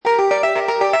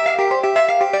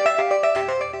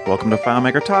Welcome to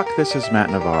FileMaker Talk. This is Matt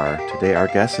Navarre. Today our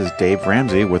guest is Dave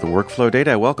Ramsey with Workflow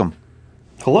Data. Welcome.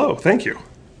 Hello, thank you.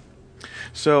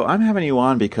 So I'm having you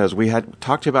on because we had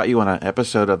talked about you on an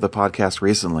episode of the podcast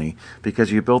recently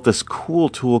because you built this cool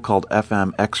tool called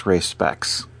FM X-Ray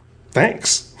Specs.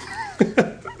 Thanks.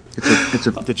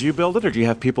 Did you build it, or do you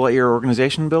have people at your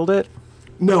organization build it?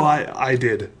 No, I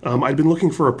did. I'd been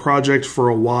looking for a project for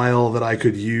a while that I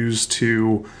could use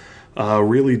to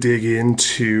really dig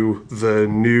into the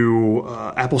new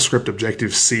AppleScript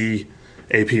Objective-C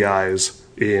APIs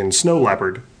in Snow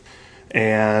Leopard.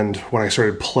 And when I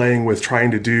started playing with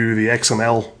trying to do the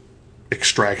XML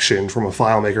extraction from a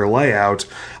FileMaker layout,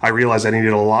 I realized I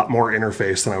needed a lot more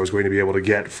interface than I was going to be able to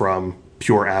get from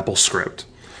pure AppleScript.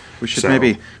 We should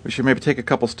maybe take a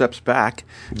couple steps back.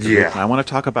 Yeah. I want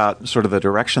to talk about sort of the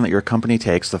direction that your company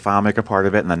takes, the FileMaker part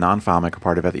of it and the non-FileMaker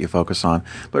part of it that you focus on.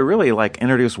 But really,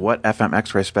 introduce what FM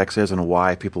X-Ray Specs is and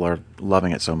why people are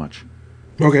loving it so much.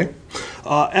 Okay.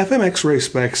 FM X-Ray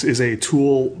Specs is a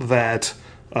tool that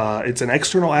it's an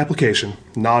external application,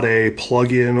 not a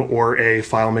plugin or a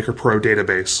FileMaker Pro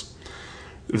database,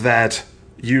 that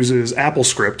uses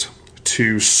AppleScript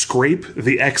to scrape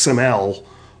the XML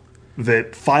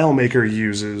that FileMaker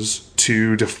uses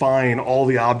to define all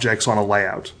the objects on a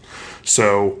layout.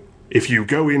 So if you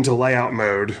go into layout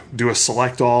mode, do a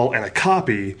select all and a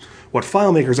copy, what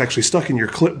FileMaker is actually stuck in your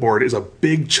clipboard is a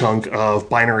big chunk of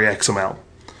binary XML.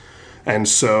 And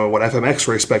so what FM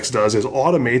X-Ray Specs does is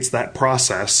automates that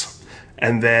process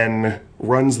and then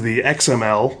runs the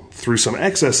XML through some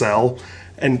XSL,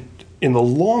 and in the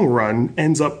long run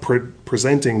ends up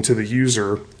presenting to the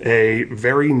user a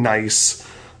very nice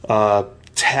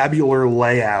tabular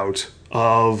layout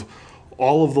of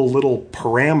all of the little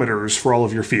parameters for all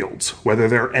of your fields, whether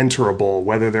they're enterable,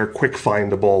 whether they're quick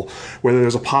findable, whether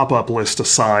there's a pop-up list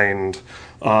assigned,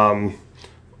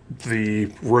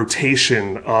 the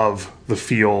rotation of the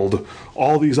field,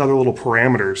 all these other little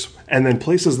parameters, and then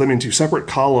places them into separate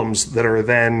columns that are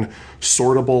then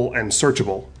sortable and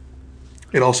searchable.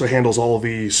 It also handles all of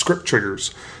the script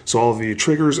triggers, so all of the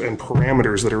triggers and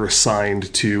parameters that are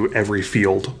assigned to every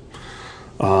field,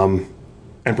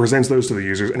 and presents those to the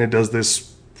users, and it does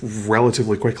this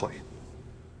relatively quickly.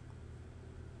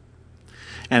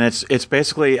 And it's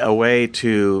basically a way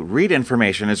to read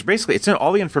information. It's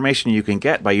all the information you can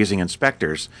get by using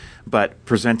inspectors, but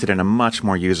presented in a much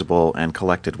more usable and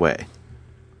collected way.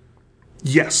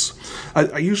 Yes.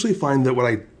 I usually find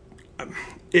that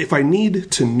if I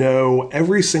need to know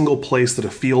every single place that a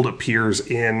field appears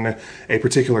in a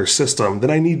particular system, then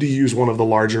I need to use one of the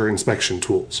larger inspection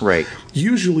tools. Right.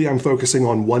 Usually I'm focusing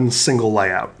on one single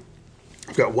layout.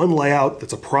 I've got one layout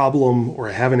that's a problem or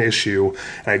I have an issue,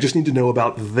 and I just need to know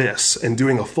about this, and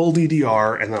doing a full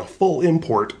DDR and then a full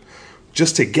import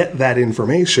just to get that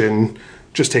information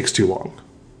just takes too long.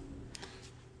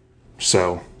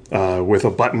 So with a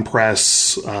button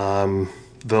press,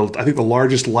 I think the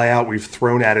largest layout we've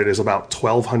thrown at it is about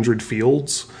 1,200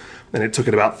 fields, and it took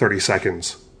it about 30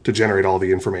 seconds to generate all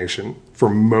the information. For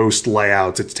most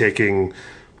layouts, it's taking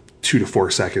 2 to 4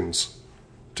 seconds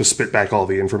to spit back all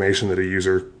the information that a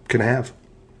user can have.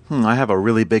 I have a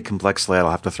really big complex layout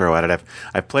I'll have to throw at it.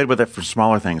 I've played with it for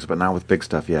smaller things, but not with big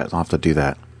stuff yet. So I'll have to do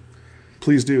that.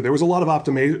 Please do. There was a lot of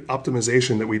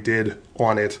optimization that we did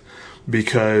on it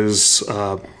because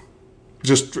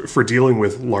just for dealing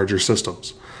with larger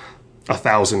systems.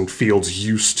 1,000 fields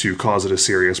used to cause it a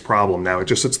serious problem. Now it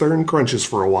just sits there and crunches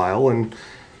for a while, and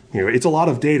it's a lot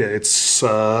of data. It's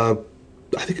I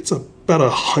think it's about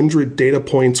 100 data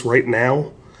points right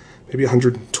now, maybe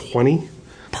 120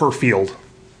 per field.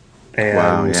 And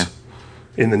wow, yeah.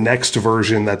 In the next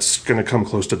version, that's going to come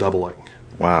close to doubling.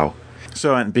 Wow.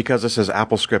 So, and because this is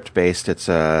AppleScript based, it's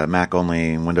Mac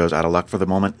only, Windows out of luck for the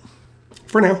moment?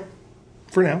 For now.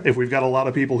 If we've got a lot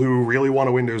of people who really want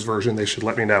a Windows version, they should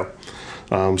let me know.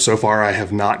 So far, I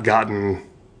have not gotten...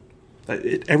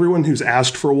 everyone who's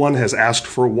asked for one has asked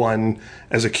for one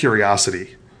as a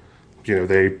curiosity.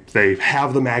 They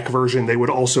have the Mac version. They would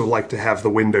also like to have the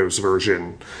Windows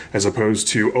version, as opposed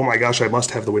to, oh my gosh, I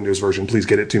must have the Windows version. Please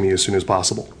get it to me as soon as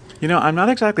possible. I'm not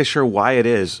exactly sure why it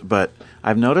is, but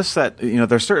I've noticed that,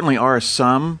 there certainly are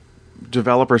some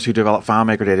developers who develop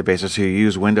FileMaker databases who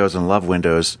use Windows and love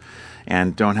Windows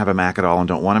and don't have a Mac at all and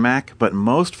don't want a Mac. But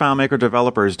most FileMaker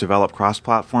developers develop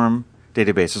cross-platform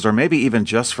databases, or maybe even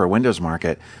just for Windows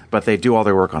market, but they do all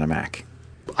their work on a Mac.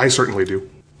 I certainly do.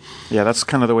 Yeah, that's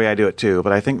kind of the way I do it too.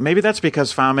 But I think maybe that's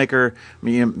because FileMaker,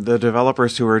 the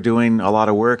developers who are doing a lot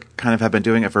of work kind of have been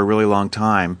doing it for a really long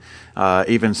time,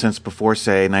 even since before,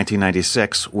 say,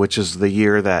 1996, which is the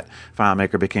year that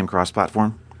FileMaker became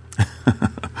cross-platform.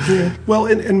 Yeah. Well,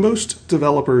 and most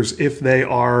developers, if they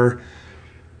are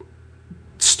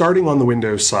starting on the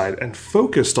Windows side and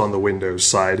focused on the Windows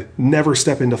side, never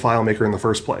step into FileMaker in the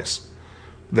first place.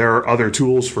 There are other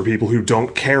tools for people who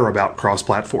don't care about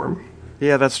cross-platform.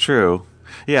 Yeah, that's true.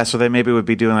 Yeah, so they maybe would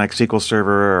be doing like SQL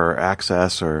Server or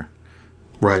Access or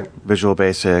Right. Visual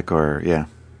Basic or, yeah.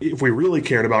 If we really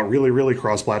cared about really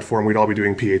cross-platform, we'd all be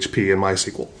doing PHP and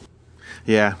MySQL.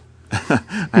 Yeah.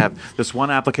 I have this one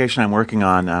application I'm working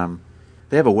on.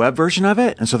 They have a web version of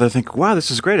it, and so they're thinking, wow, this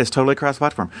is great. It's totally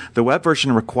cross-platform. The web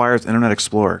version requires Internet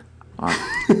Explorer.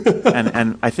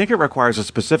 And I think it requires a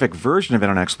specific version of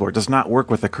Internet Explorer. It does not work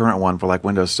with the current one for like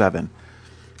Windows 7.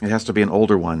 It has to be an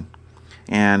older one.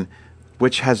 And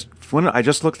which has, when I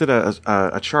just looked at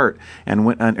a chart, and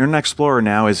when, an Internet Explorer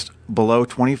now is below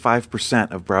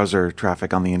 25% of browser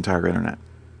traffic on the entire Internet.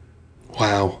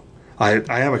 Wow. I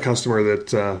have a customer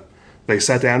that they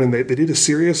sat down and they did a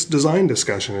serious design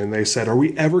discussion, and they said, are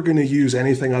we ever going to use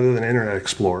anything other than Internet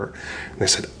Explorer? And they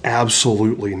said,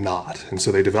 absolutely not. And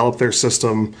so they developed their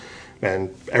system,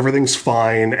 and everything's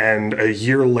fine, and a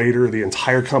year later the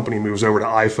entire company moves over to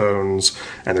iPhones,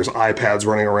 and there's iPads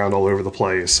running around all over the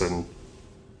place, and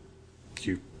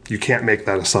you can't make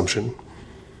that assumption.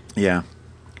 Yeah,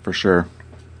 for sure.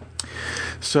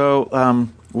 So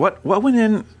what went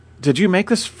in? Did you make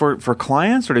this for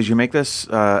clients, or did you make this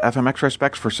FMX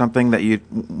specs for something that you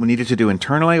needed to do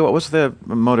internally? What was the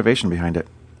motivation behind it?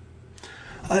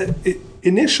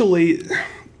 Initially,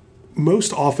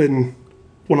 most often,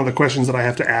 one of the questions that I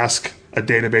have to ask a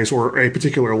database or a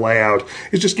particular layout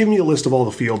is just give me a list of all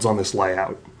the fields on this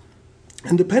layout.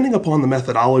 And depending upon the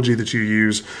methodology that you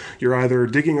use, you're either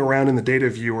digging around in the data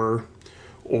viewer,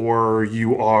 or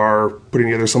you are putting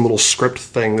together some little script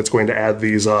thing that's going to add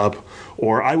these up,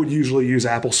 or I would usually use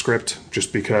AppleScript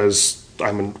just because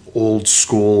I'm an old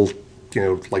school,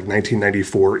 like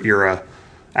 1994 era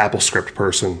AppleScript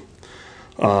person.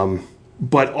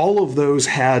 But all of those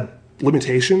had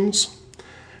limitations.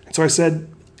 And so I said,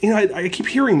 I keep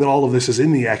hearing that all of this is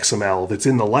in the XML that's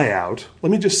in the layout.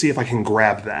 Let me just see if I can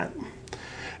grab that.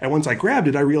 And once I grabbed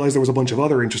it, I realized there was a bunch of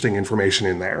other interesting information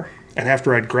in there. And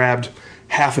after I'd grabbed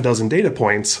half a dozen data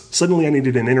points, suddenly I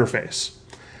needed an interface.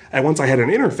 And once I had an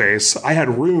interface, I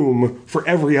had room for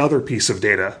every other piece of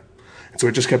data. And so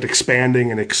it just kept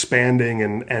expanding,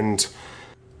 and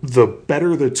the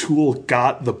better the tool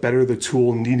got, the better the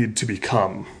tool needed to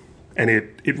become. And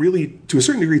it really, to a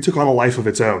certain degree, took on a life of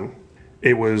its own.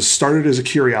 It was started as a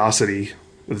curiosity,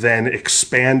 then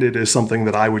expanded as something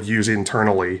that I would use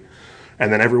internally.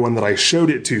 And then everyone that I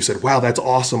showed it to said, wow, that's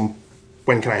awesome.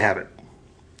 When can I have it?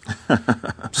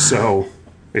 So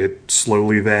it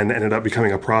slowly then ended up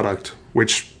becoming a product,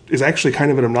 which is actually kind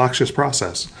of an obnoxious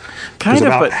process.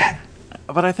 But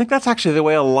I think that's actually the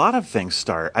way a lot of things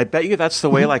start. I bet you that's the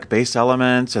way like Base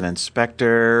Elements and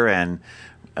Inspector and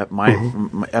my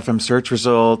FM search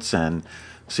results and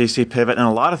CC Pivot and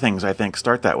a lot of things I think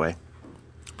start that way.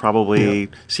 Probably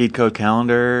Seed Code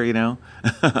Calendar,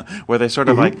 where they sort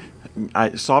of like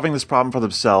solving this problem for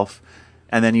themselves,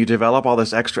 and then you develop all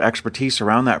this extra expertise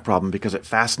around that problem because it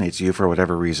fascinates you for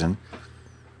whatever reason.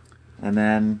 And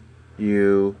then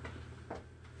you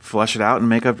flesh it out and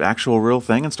make an actual real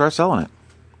thing and start selling it.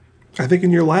 I think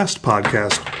in your last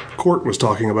podcast, Court was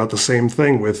talking about the same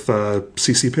thing with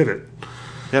CC Pivot.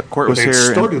 Yep, Court was here.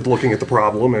 They started looking at the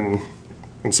problem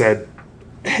and said,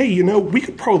 hey, we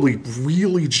could probably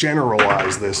really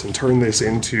generalize this and turn this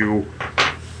into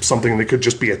something that could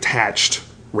just be attached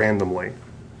randomly.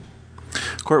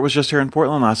 Court was just here in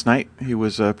Portland last night. He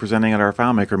was presenting at our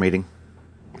FileMaker meeting.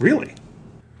 Really?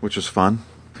 Which was fun.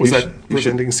 Was that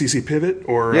presenting CC Pivot?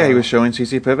 Or yeah, he was showing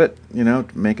CC Pivot,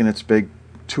 making its big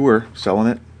tour, selling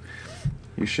it.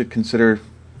 You should consider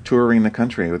touring the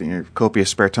country with your copious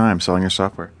spare time, selling your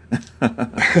software.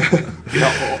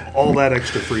 Yeah, all that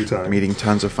extra free time. Meeting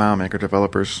tons of FileMaker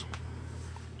developers.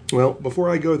 Well, before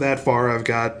I go that far, I've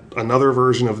got another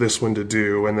version of this one to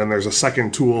do, and then there's a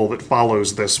second tool that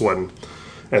follows this one.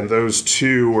 And those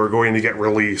two are going to get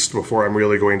released before I'm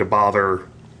really going to bother,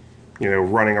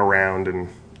 running around and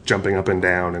jumping up and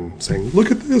down and saying, look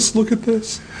at this, look at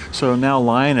this. So now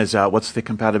Lion is out. What's the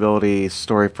compatibility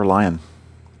story for Lion?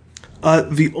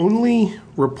 The only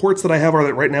reports that I have are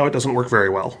that right now it doesn't work very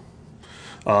well.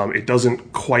 It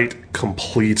doesn't quite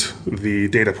complete the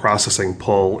data processing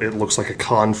pull. It looks like a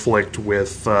conflict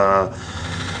with the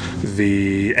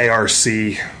ARC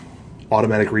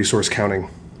automatic resource counting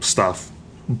stuff.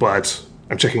 But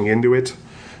I'm checking into it.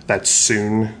 That's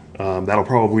soon. That'll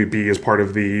probably be as part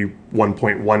of the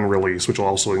 1.1 release, which will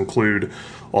also include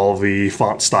all the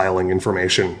font styling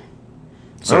information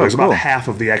So Oh, there's about cool. half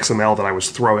of the XML that I was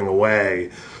throwing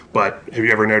away. But have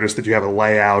you ever noticed that you have a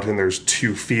layout and there's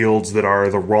two fields that are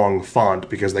the wrong font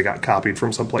because they got copied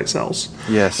from someplace else?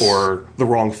 Yes. Or the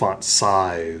wrong font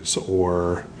size,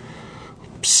 or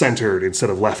centered instead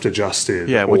of left adjusted.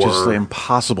 Yeah, which is or,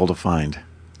 impossible to find.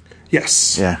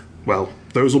 Yes. Yeah. Well,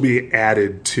 those will be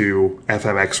added to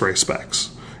FM X-ray specs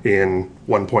in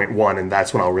 1.1, and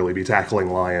that's when I'll really be tackling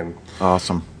Lion.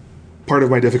 Awesome. Part of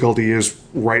my difficulty is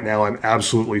right now I'm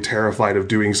absolutely terrified of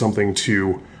doing something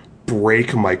to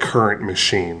break my current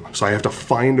machine. So I have to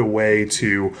find a way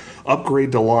to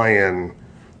upgrade to Lion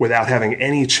without having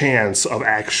any chance of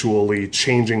actually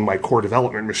changing my core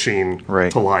development machine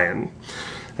Right. to Lion.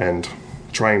 And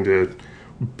trying to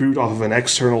boot off of an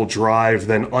external drive,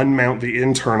 then unmount the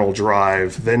internal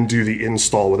drive, then do the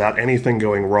install without anything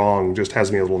going wrong just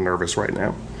has me a little nervous right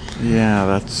now.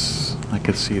 Yeah, I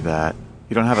could see that.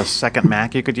 You don't have a second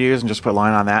Mac you could use and just put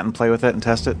Lion on that and play with it and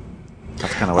test it?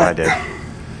 That's kind of what I did.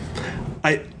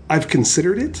 I've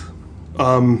considered it.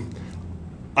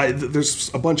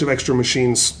 There's a bunch of extra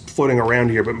machines floating around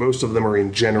here, but most of them are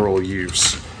in general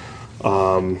use.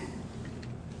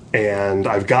 And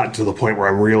I've gotten to the point where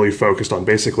I'm really focused on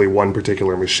basically one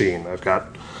particular machine. I've got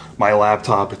my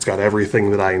laptop, it's got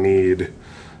everything that I need.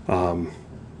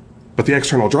 But the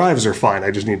external drives are fine.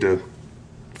 I just need to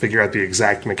figure out the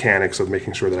exact mechanics of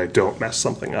making sure that I don't mess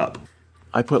something up.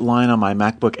 I put Lion on my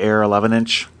MacBook Air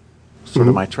 11-inch, sort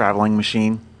of my traveling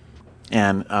machine,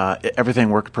 and everything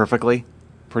worked perfectly,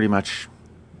 pretty much,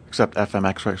 except FM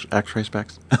X-ray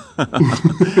specs.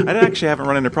 I actually haven't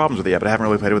run into problems with it yet, but I haven't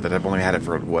really played with it. I've only had it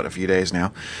for, a few days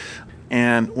now.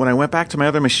 And when I went back to my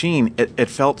other machine, it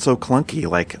felt so clunky.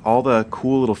 Like, all the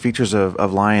cool little features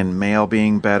of Lion, mail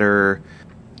being better,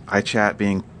 iChat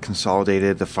being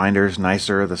consolidated, the Finder's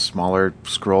nicer, the smaller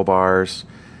scroll bars.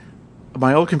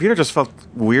 My old computer just felt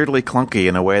weirdly clunky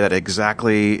in a way that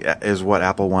exactly is what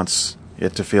Apple wants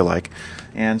it to feel like.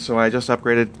 And so I just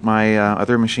upgraded my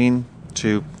other machine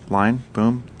to Lion,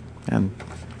 boom, and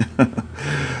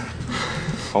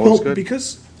all is good.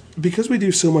 Because we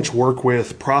do so much work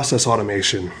with process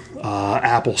automation,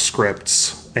 Apple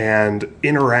scripts, and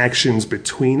interactions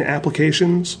between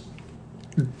applications,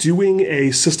 doing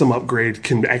a system upgrade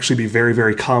can actually be very,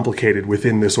 very complicated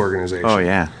within this organization. Oh,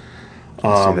 yeah.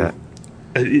 I see that.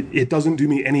 It doesn't do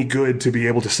me any good to be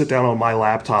able to sit down on my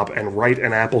laptop and write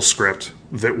an Apple script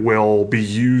that will be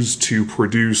used to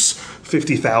produce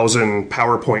 50,000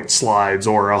 PowerPoint slides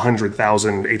or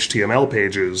 100,000 HTML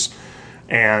pages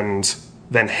and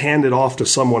then hand it off to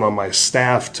someone on my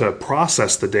staff to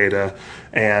process the data,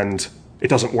 and it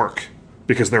doesn't work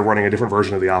because they're running a different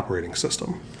version of the operating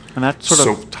system. And that sort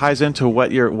of ties into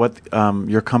what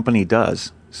your company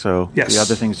does. So Yes. the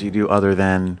other things you do other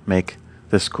than make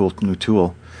this cool new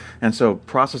tool. And so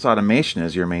process automation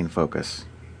is your main focus.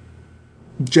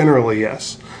 Generally,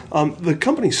 yes. The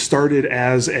company started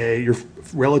as your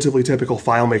relatively typical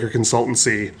FileMaker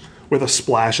consultancy with a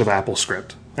splash of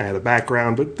AppleScript. I had a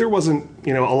background, but there wasn't,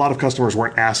 a lot of customers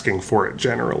weren't asking for it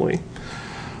generally.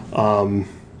 And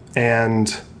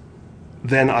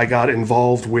then I got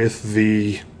involved with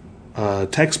the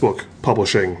textbook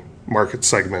publishing market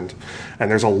segment, and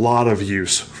there's a lot of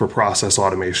use for process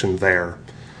automation there,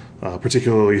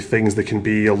 particularly things that can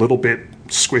be a little bit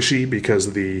squishy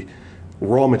because the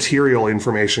raw material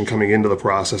information coming into the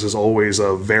process is always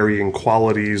of varying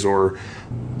qualities or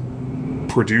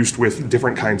produced with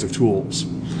different kinds of tools.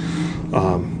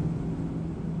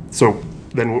 So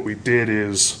then what we did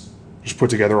is just put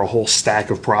together a whole stack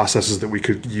of processes that we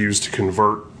could use to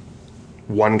convert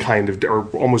one kind of, or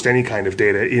almost any kind of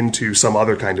data into some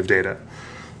other kind of data.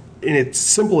 In its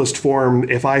simplest form,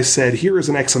 if I said, here is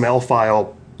an XML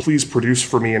file, please produce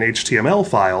for me an HTML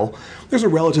file, there's a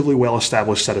relatively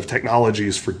well-established set of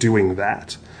technologies for doing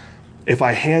that. If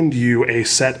I hand you a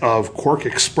set of Quark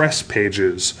Express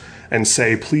pages and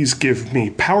say, please give me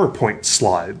PowerPoint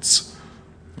slides,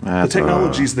 the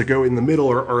technologies that go in the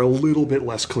middle are a little bit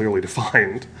less clearly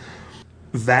defined.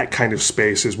 That kind of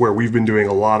space is where we've been doing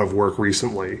a lot of work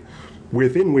recently,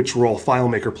 within which role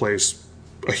FileMaker plays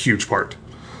a huge part.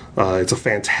 It's a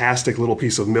fantastic little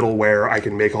piece of middleware. I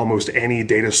can make almost any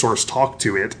data source talk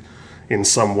to it in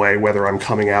some way, whether I'm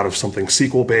coming out of something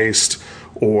SQL-based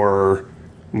or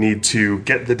need to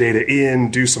get the data in,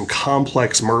 do some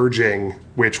complex merging,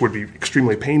 which would be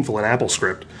extremely painful in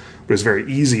AppleScript, but is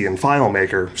very easy in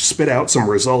FileMaker, spit out some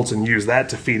results and use that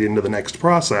to feed into the next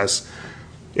process.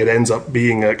 It ends up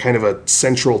being a kind of a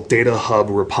central data hub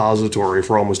repository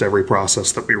for almost every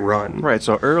process that we run. Right.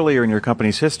 So earlier in your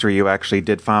company's history, you actually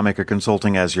did FileMaker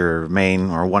Consulting as your main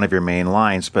or one of your main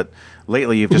lines, but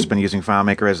lately you've just been using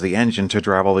FileMaker as the engine to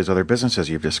drive all these other businesses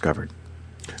you've discovered.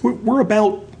 We're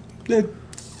about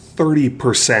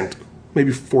 30%,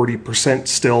 maybe 40%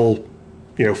 still,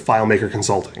 FileMaker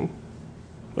Consulting.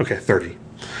 Okay, 30.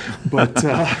 But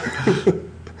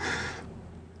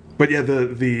but yeah,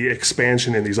 the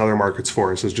expansion in these other markets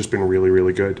for us has just been really,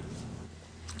 really good.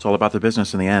 It's all about the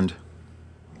business in the end.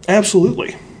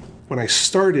 Absolutely. When I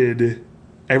started,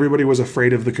 everybody was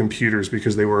afraid of the computers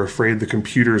because they were afraid the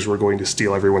computers were going to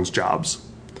steal everyone's jobs.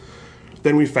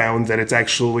 Then we found that it's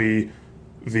actually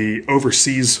the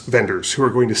overseas vendors who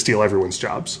are going to steal everyone's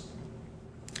jobs.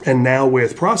 And now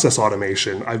with process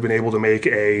automation, I've been able to make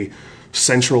a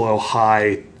Central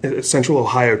Ohio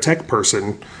tech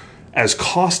person as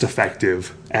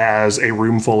cost-effective as a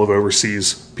room full of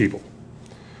overseas people.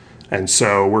 And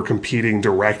so we're competing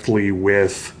directly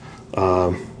with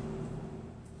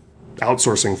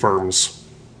outsourcing firms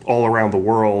all around the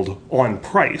world on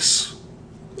price.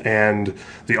 And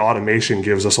the automation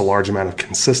gives us a large amount of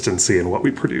consistency in what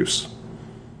we produce.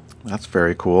 That's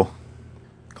very cool.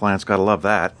 Clients got to love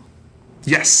that.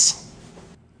 Yes.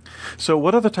 So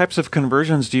what other types of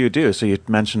conversions do you do? So you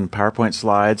mentioned PowerPoint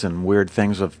slides and weird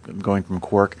things of going from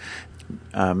Quark.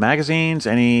 Magazines,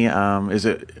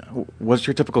 what's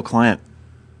your typical client?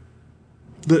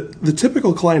 The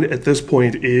typical client at this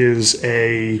point is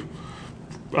a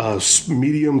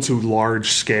medium to large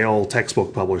scale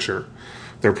textbook publisher.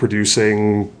 They're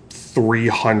producing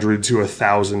 300 to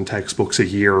 1,000 textbooks a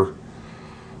year.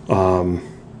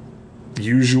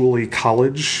 Usually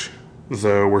college,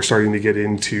 though we're starting to get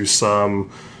into some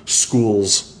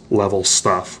schools level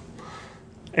stuff.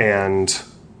 And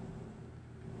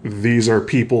these are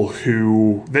people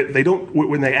who, they don't,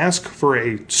 when they ask for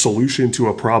a solution to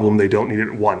a problem, they don't need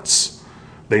it once.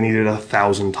 They need it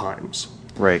 1,000 times.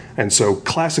 Right. And so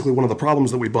classically, one of the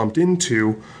problems that we bumped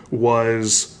into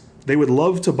was they would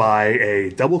love to buy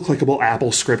a double-clickable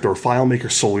Apple script or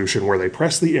FileMaker solution where they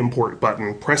press the import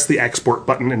button, press the export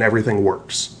button, and everything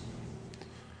works.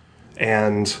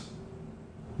 And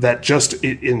that just,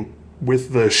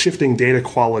 with the shifting data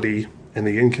quality and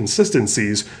the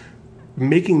inconsistencies,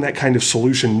 making that kind of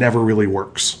solution never really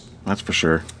works. That's for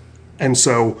sure. And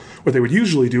so what they would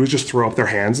usually do is just throw up their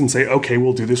hands and say, okay,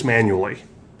 we'll do this manually.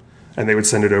 And they would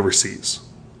send it overseas.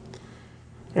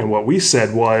 And what we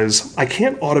said was, I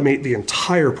can't automate the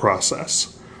entire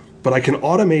process, but I can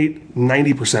automate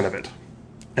 90% of it.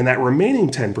 And that remaining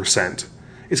 10%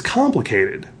 is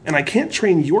complicated. And I can't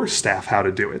train your staff how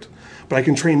to do it, but I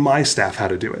can train my staff how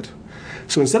to do it.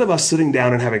 So instead of us sitting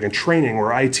down and having a training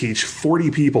where I teach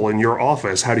 40 people in your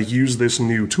office how to use this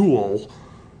new tool,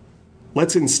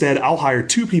 I'll hire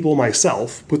 2 people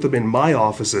myself, put them in my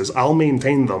offices, I'll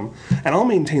maintain them, and I'll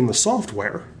maintain the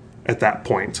software at that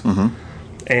point. Mm-hmm.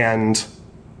 And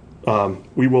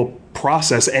we will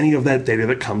process any of that data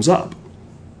that comes up.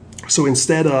 So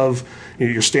instead of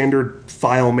your standard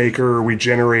FileMaker, we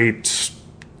generate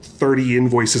 30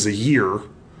 invoices a year,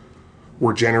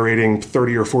 we're generating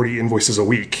 30 or 40 invoices a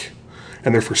week.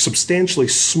 And they're for substantially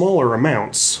smaller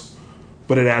amounts,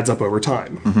 but it adds up over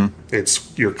time. Mm-hmm.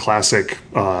 It's your classic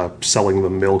selling the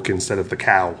milk instead of the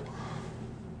cow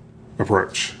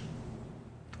approach.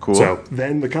 Cool. So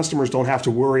then the customers don't have to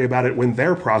worry about it when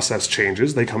their process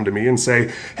changes. They come to me and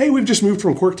say, hey, we've just moved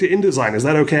from Quark to InDesign. Is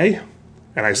that okay?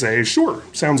 And I say, sure,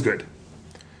 sounds good.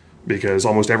 Because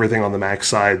almost everything on the Mac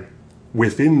side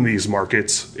within these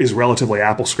markets is relatively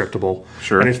Apple scriptable.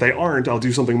 Sure. And if they aren't, I'll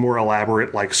do something more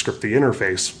elaborate like script the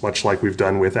interface, much like we've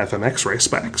done with FMX-Ray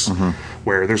specs, mm-hmm.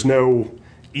 where there's no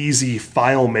easy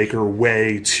FileMaker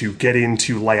way to get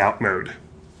into layout mode.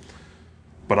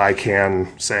 But I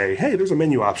can say, hey, there's a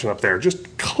menu option up there.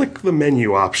 Just click the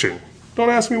menu option. Don't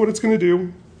ask me what it's going to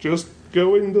do. Just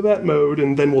go into that mode,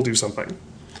 and then we'll do something.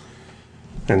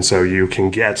 And so you can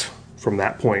get from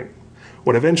that point.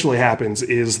 What eventually happens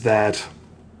is that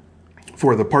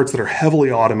for the parts that are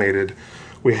heavily automated,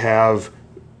 we have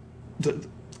the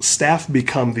staff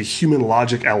become the human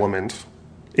logic element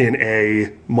in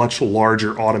a much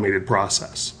larger automated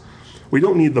process. We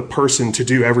don't need the person to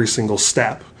do every single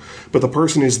step, but the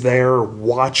person is there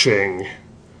watching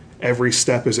every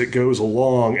step as it goes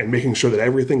along and making sure that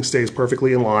everything stays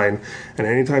perfectly in line. And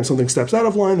anytime something steps out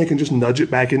of line, they can just nudge it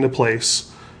back into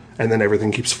place, and then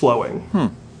everything keeps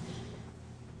flowing.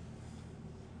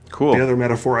 Cool. The other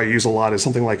metaphor I use a lot is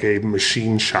something like a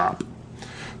machine shop.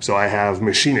 So I have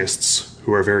machinists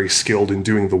who are very skilled in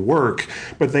doing the work,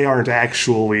 but they aren't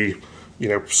actually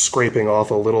scraping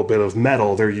off a little bit of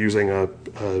metal. They're using a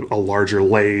larger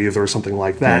lathe or something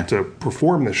like that to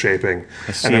perform the shaping.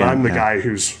 And then I'm the guy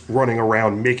who's running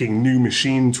around making new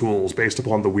machine tools based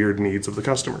upon the weird needs of the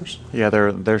customers. Yeah,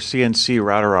 they're CNC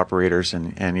router operators,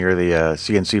 and you're the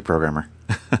CNC programmer.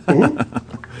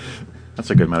 That's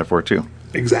a good metaphor too.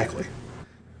 Exactly.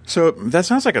 So that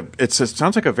sounds like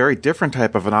a very different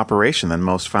type of an operation than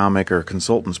most FileMaker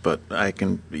consultants, but I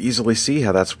can easily see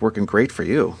how that's working great for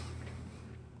you.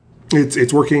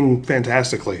 It's working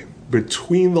fantastically.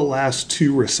 Between the last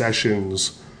 2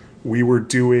 recessions, we were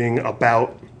doing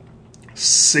about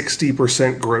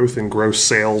 60% growth in gross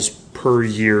sales per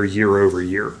year, year over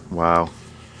year. Wow.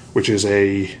 Which is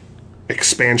a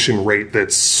expansion rate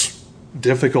that's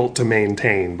difficult to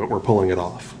maintain, but we're pulling it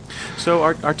off. So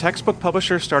are textbook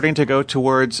publishers starting to go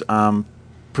towards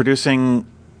producing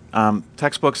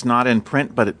textbooks not in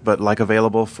print, but like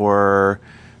available for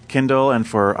Kindle and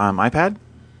for iPad?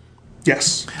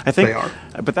 Yes, I think they are.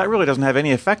 But that really doesn't have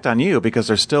any effect on you because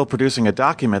they're still producing a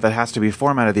document that has to be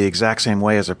formatted the exact same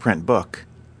way as a print book.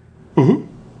 Mm-hmm.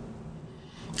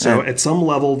 So at some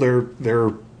level,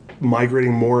 they're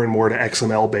migrating more and more to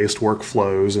XML-based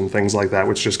workflows and things like that,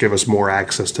 which just give us more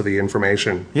access to the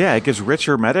information. Yeah, it gives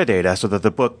richer metadata so that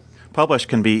the book published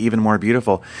can be even more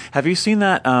beautiful. Have you seen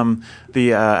that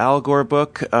the Al Gore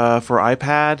book for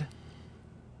iPad?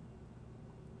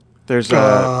 There's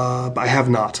I have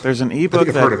not. There's an ebook. I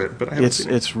think I've heard of it, but I haven't seen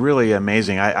it. It's really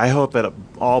amazing. I hope that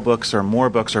all books or more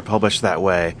books are published that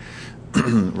way,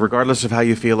 regardless of how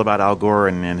you feel about Al Gore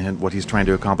and what he's trying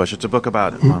to accomplish. It's a book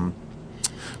about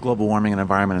global warming and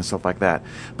environment and stuff like that.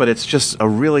 But it's just a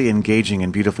really engaging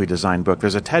and beautifully designed book.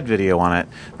 There's a TED video on it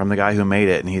from the guy who made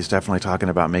it, and he's definitely talking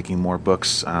about making more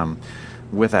books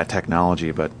with that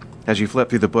technology. But as you flip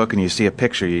through the book and you see a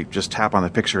picture, you just tap on the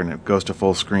picture and it goes to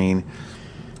full screen.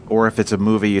 Or if it's a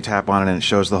movie, you tap on it and it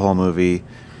shows the whole movie.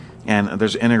 And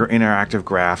there's interactive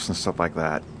graphs and stuff like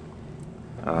that.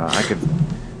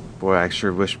 I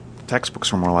sure wish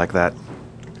textbooks were more like that.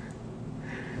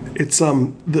 It's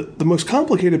the most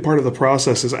complicated part of the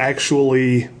process is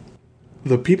actually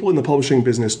the people in the publishing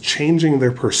business changing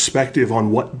their perspective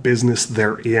on what business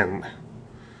they're in.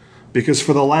 Because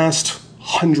for the last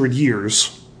 100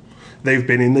 years, they've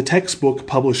been in the textbook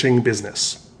publishing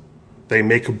business. They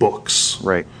make books.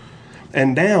 Right.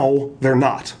 And now they're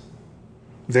not.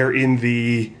 They're in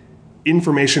the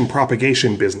information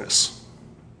propagation business.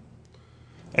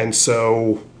 And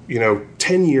so,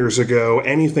 10 years ago,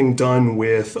 anything done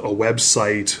with a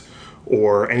website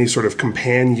or any sort of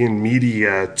companion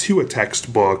media to a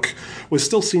textbook was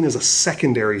still seen as a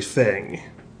secondary thing.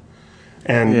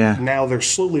 And now they're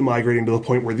slowly migrating to the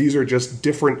point where these are just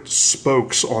different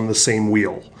spokes on the same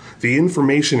wheel. The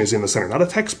information is in the center, not a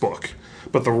textbook,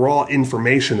 but the raw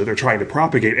information that they're trying to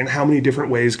propagate, and how many different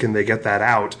ways can they get that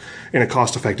out in a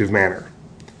cost-effective manner.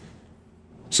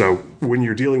 So when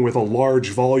you're dealing with a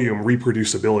large volume,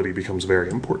 reproducibility becomes very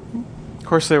important. Of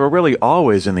course, they were really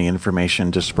always in the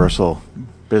information dispersal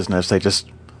business.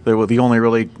 The only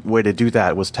really way to do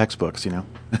that was textbooks,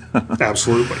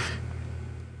 Absolutely.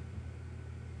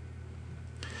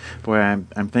 Boy,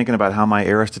 I'm thinking about how my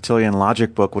Aristotelian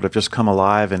logic book would have just come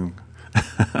alive and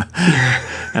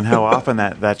and how often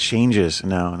that changes.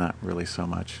 No, not really so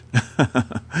much.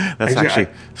 That's actually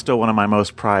still one of my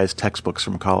most prized textbooks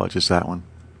from college is that one.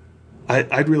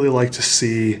 I'd really like to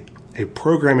see a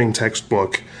programming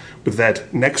textbook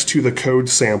that next to the code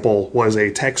sample was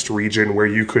a text region where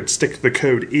you could stick the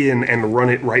code in and run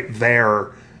it right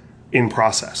there in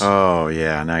process. Oh,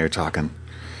 yeah. Now you're talking.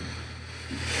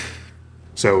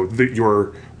 So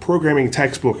your programming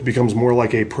textbook becomes more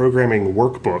like a programming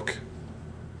workbook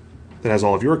that has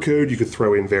all of your code. You could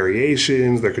throw in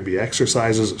variations. There could be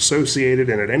exercises associated.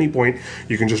 And at any point,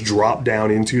 you can just drop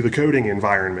down into the coding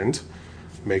environment,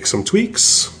 make some tweaks,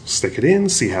 stick it in,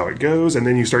 see how it goes, and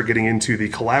then you start getting into the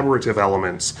collaborative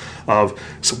elements of,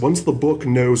 so once the book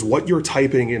knows what you're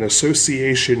typing in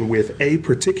association with a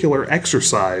particular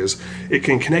exercise, it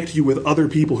can connect you with other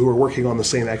people who are working on the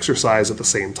same exercise at the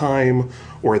same time,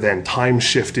 or then time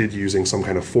shifted using some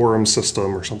kind of forum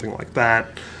system or something like that.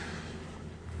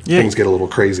 Yeah, things get a little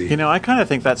crazy. I kind of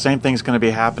think that same thing's going to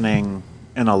be happening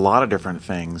in a lot of different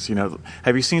things.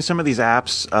 Have you seen some of these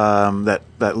apps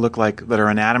that look like that are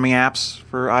anatomy apps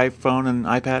for iPhone and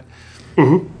iPad?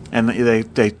 Mm-hmm. And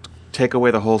they take away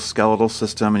the whole skeletal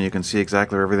system, and you can see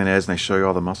exactly where everything is, and they show you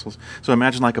all the muscles. So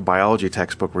imagine like a biology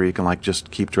textbook where you can just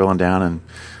keep drilling down and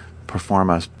perform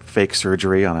a fake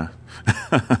surgery on a.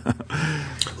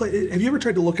 Have you ever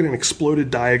tried to look at an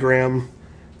exploded diagram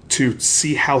to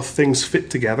see how things fit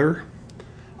together?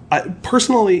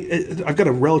 Personally, I've got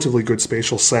a relatively good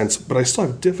spatial sense, but I still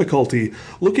have difficulty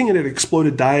looking at an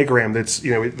exploded diagram that's,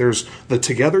 there's the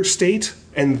together state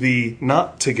and the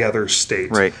not together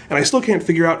state. Right. And I still can't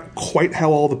figure out quite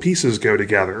how all the pieces go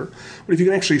together. But if you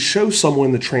can actually show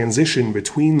someone the transition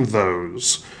between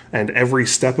those and every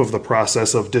step of the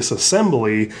process of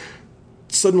disassembly,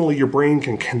 suddenly your brain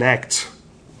can connect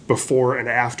before and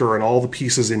after and all the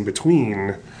pieces in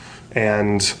between,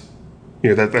 and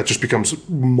that just becomes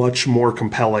much more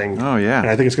compelling. Oh, yeah. And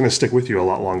I think it's going to stick with you a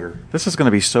lot longer. This is going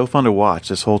to be so fun to watch,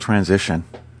 this whole transition.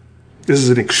 This is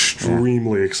an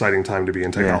extremely exciting time to be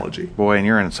in technology. Yeah. Boy, and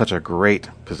you're in such a great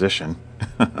position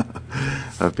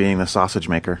of being the sausage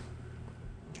maker.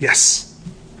 Yes.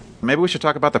 Maybe we should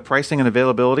talk about the pricing and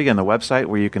availability and the website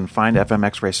where you can find FM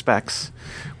X-ray specs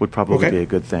would probably be a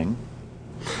good thing.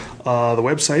 The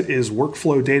website is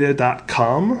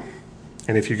workflowdata.com.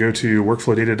 And if you go to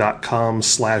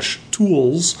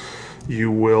workflowdata.com/tools,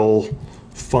 you will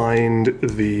find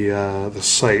the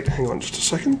site. Hang on just a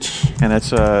second. And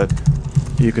it's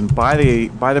you can buy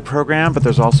the program, but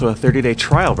there's also a 30-day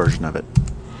trial version of it.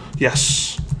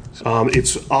 Yes.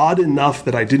 It's odd enough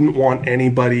that I didn't want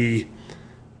anybody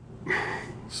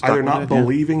either not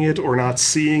believing it or not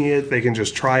seeing it. They can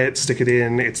just try it, stick it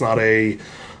in. It's not a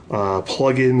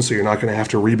plugin, so you're not going to have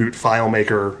to reboot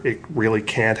FileMaker. It really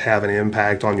can't have an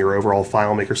impact on your overall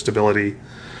FileMaker stability.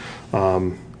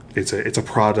 It's a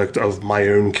product of my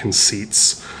own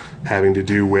conceits having to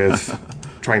do with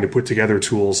trying to put together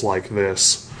tools like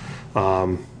this.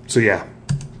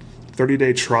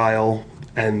 30-day trial,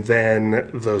 and then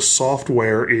the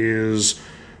software is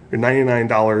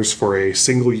 $99 for a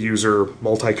single-user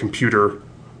multi-computer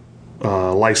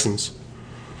license,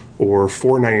 or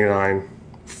 $4.99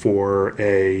 for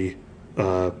a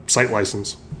site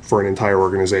license for an entire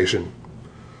organization.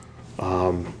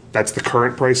 That's the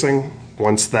current pricing.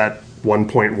 Once that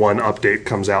 1.1 update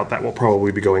comes out, that will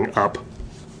probably be going up,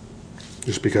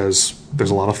 just because there's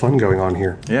a lot of fun going on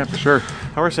here. Yeah, for sure.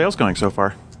 How are sales going so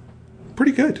far?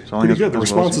 Pretty good. Pretty good. The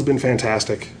response has been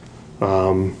fantastic.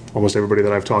 Almost everybody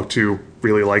that I've talked to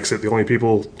really likes it. The only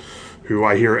people who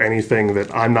I hear anything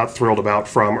that I'm not thrilled about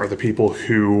from are the people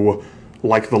who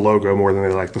like the logo more than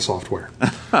they like the software.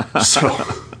 So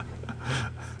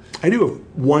I do have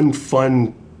one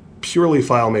fun, purely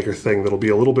FileMaker thing that'll be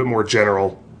a little bit more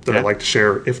general that I'd like to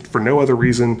share, if for no other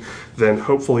reason than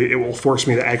hopefully it will force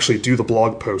me to actually do the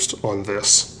blog post on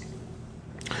this.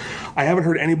 I haven't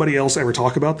heard anybody else ever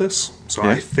talk about this, so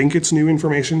I think it's new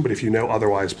information, but if you know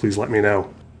otherwise, please let me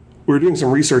know. We're doing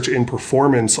some research in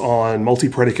performance on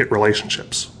multi-predicate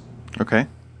relationships. Okay.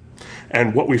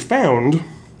 And what we found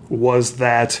was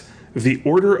that the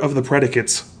order of the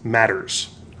predicates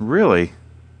matters. Really?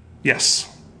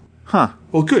 Yes. Huh.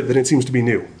 Well, good, then it seems to be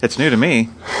new. It's new to me.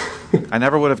 I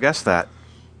never would have guessed that.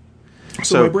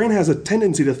 So my brain has a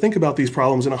tendency to think about these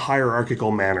problems in a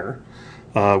hierarchical manner.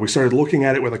 We started looking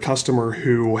at it with a customer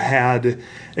who had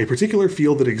a particular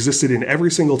field that existed in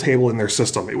every single table in their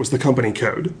system. It was the company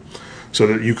code, so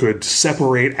that you could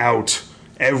separate out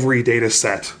every data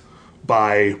set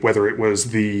by whether it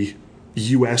was the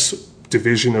U.S.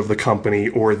 division of the company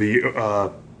or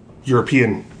the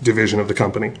European division of the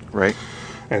company. Right.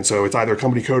 And so it's either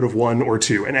company code of 1 or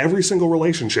 2. And every single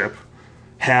relationship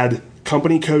had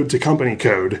company code to company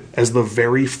code as the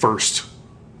very first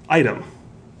item.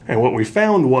 And what we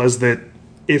found was that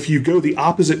if you go the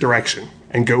opposite direction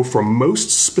and go from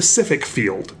most specific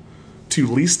field to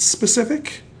least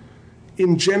specific,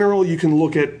 in general, you can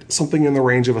look at something in the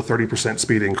range of a 30%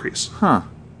 speed increase. Huh.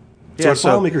 So what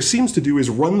FileMaker seems to do is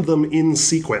run them in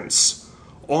sequence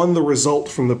on the result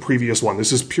from the previous one.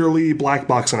 This is purely black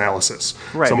box analysis.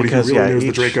 Right, Somebody because, who really knows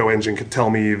the Draco engine could tell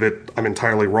me that I'm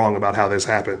entirely wrong about how this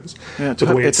happens. Yeah, but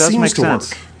the way it does seems make to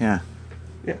sense. work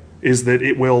is that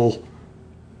it will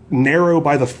narrow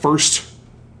by the first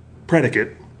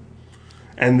predicate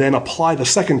and then apply the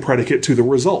second predicate to the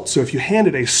result. So if you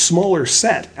handed a smaller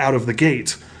set out of the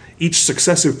gate, each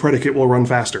successive predicate will run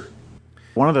faster.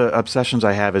 One of the obsessions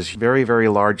I have is very, very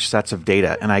large sets of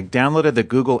data, and I downloaded the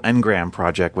Google Ngram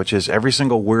project, which is every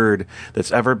single word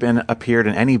that's ever been appeared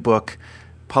in any book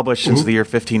published since the year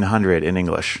 1500 in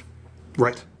English.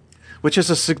 Right. Which is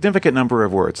a significant number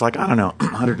of words, like, I don't know,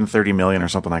 130 million or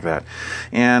something like that.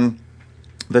 And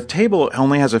the table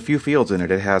only has a few fields in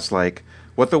it. It has, like,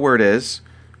 what the word is,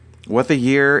 what the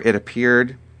year it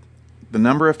appeared, the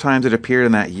number of times it appeared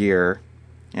in that year,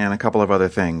 and a couple of other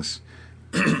things.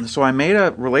 So I made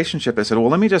a relationship. I said, well,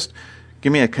 let me just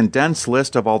give me a condensed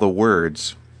list of all the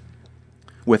words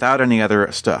without any other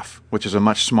stuff, which is a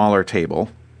much smaller table.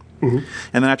 And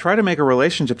then I try to make a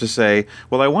relationship to say,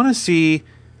 well, I want to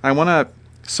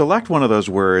select one of those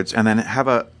words and then have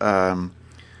a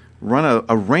run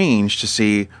a range to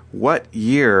see what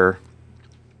year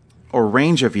or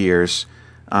range of years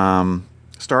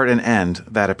start and end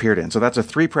that appeared in. So that's a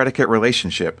 3 predicate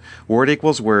relationship. Word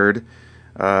equals word.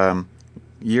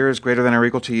 Year is greater than or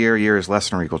equal to year. Year is less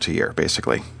than or equal to year,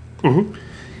 basically. Mm-hmm.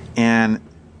 And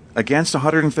against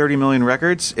 130 million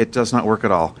records, it does not work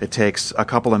at all. It takes a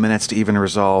couple of minutes to even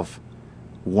resolve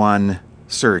one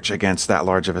search against that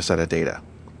large of a set of data.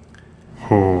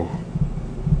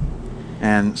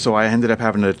 And so I ended up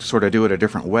having to sort of do it a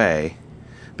different way.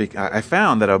 I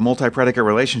found that a multi-predicate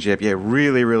relationship,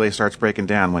 really, really starts breaking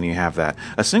down when you have that.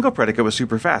 A single predicate was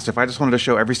super fast. If I just wanted to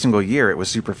show every single year, it was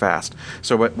super fast.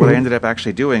 So what I ended up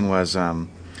actually doing was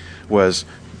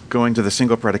going to the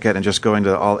single predicate and just going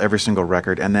to every single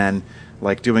record, and then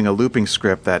like doing a looping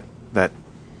script that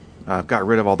got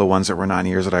rid of all the ones that were not in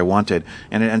years that I wanted,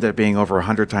 and it ended up being over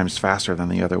 100 times faster than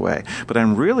the other way. But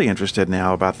I'm really interested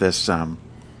now about this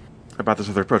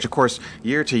other approach. Of course,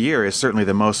 year to year is certainly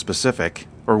the most specific,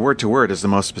 or word to word is the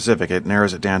most specific. It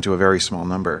narrows it down to a very small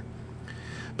number.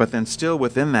 But then still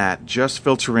within that, just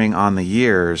filtering on the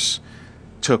years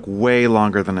took way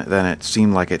longer than it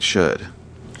seemed like it should.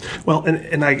 Well,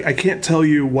 and I can't tell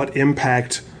you what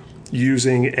impact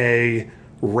using a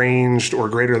ranged or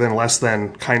greater than less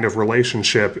than kind of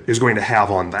relationship is going to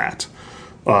have on that.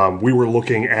 We were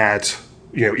looking at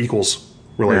equals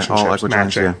relationships,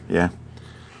 matching. Yeah.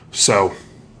 So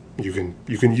you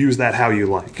can use that how you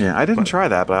like. Yeah, I didn't try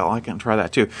that, but I can try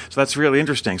that too. So that's really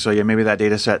interesting. So yeah, maybe that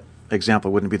data set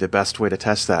example wouldn't be the best way to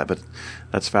test that, but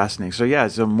that's fascinating. So yeah,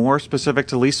 so more specific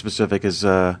to least specific is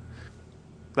that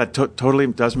totally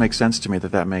does make sense to me.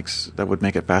 That would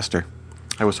make it faster.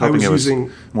 I was hoping it was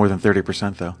more than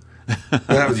 30% though.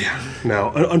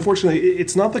 No, unfortunately,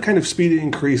 it's not the kind of speed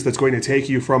increase that's going to take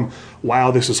you from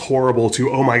wow, this is horrible to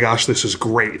oh my gosh, this is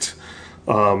great.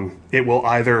 It will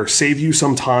either save you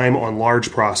some time on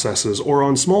large processes or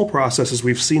on small processes.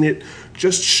 We've seen it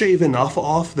just shave enough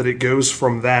off that it goes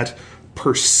from that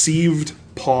perceived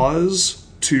pause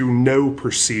to no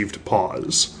perceived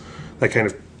pause. That kind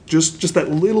of just that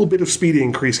little bit of speed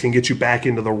increase can get you back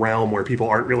into the realm where people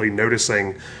aren't really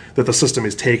noticing that the system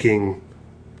is taking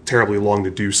terribly long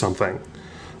to do something.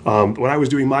 When I was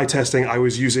doing my testing, I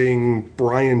was using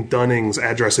Brian Dunning's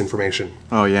address information.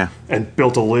 Oh, yeah. And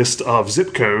built a list of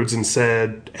zip codes and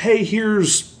said, hey,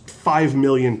 here's 5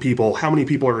 million people. How many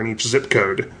people are in each zip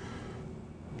code?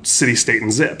 City, state,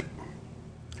 and zip.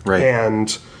 Right.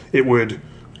 And it would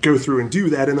go through and do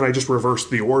that, and then I just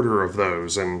reversed the order of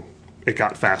those, and it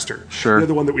got faster. Sure. The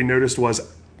other one that we noticed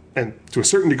was, and to a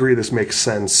certain degree this makes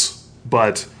sense,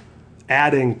 but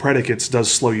adding predicates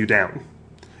does slow you down,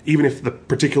 even if the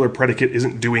particular predicate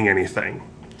isn't doing anything.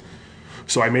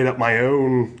 So I made up my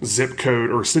own zip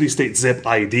code or city-state zip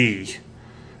ID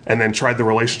and then tried the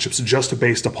relationships just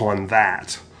based upon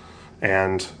that.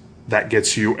 And that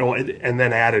gets you, and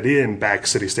then added in back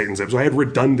city, state, and zip. So I had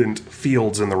redundant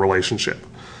fields in the relationship.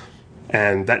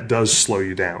 And that does slow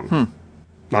you down.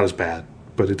 Not as bad,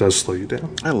 but it does slow you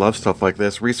down. I love stuff like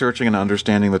this, researching and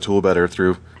understanding the tool better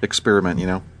through experiment,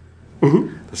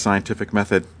 Mm-hmm. The scientific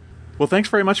method. Well, thanks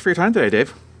very much for your time today,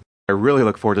 Dave. I really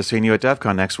look forward to seeing you at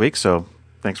DevCon next week, so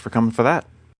thanks for coming for that.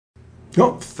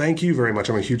 Oh, thank you very much.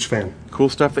 I'm a huge fan. Cool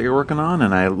stuff that you're working on,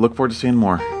 and I look forward to seeing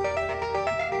more.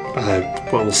 Well,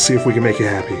 we'll see if we can make you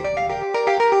happy.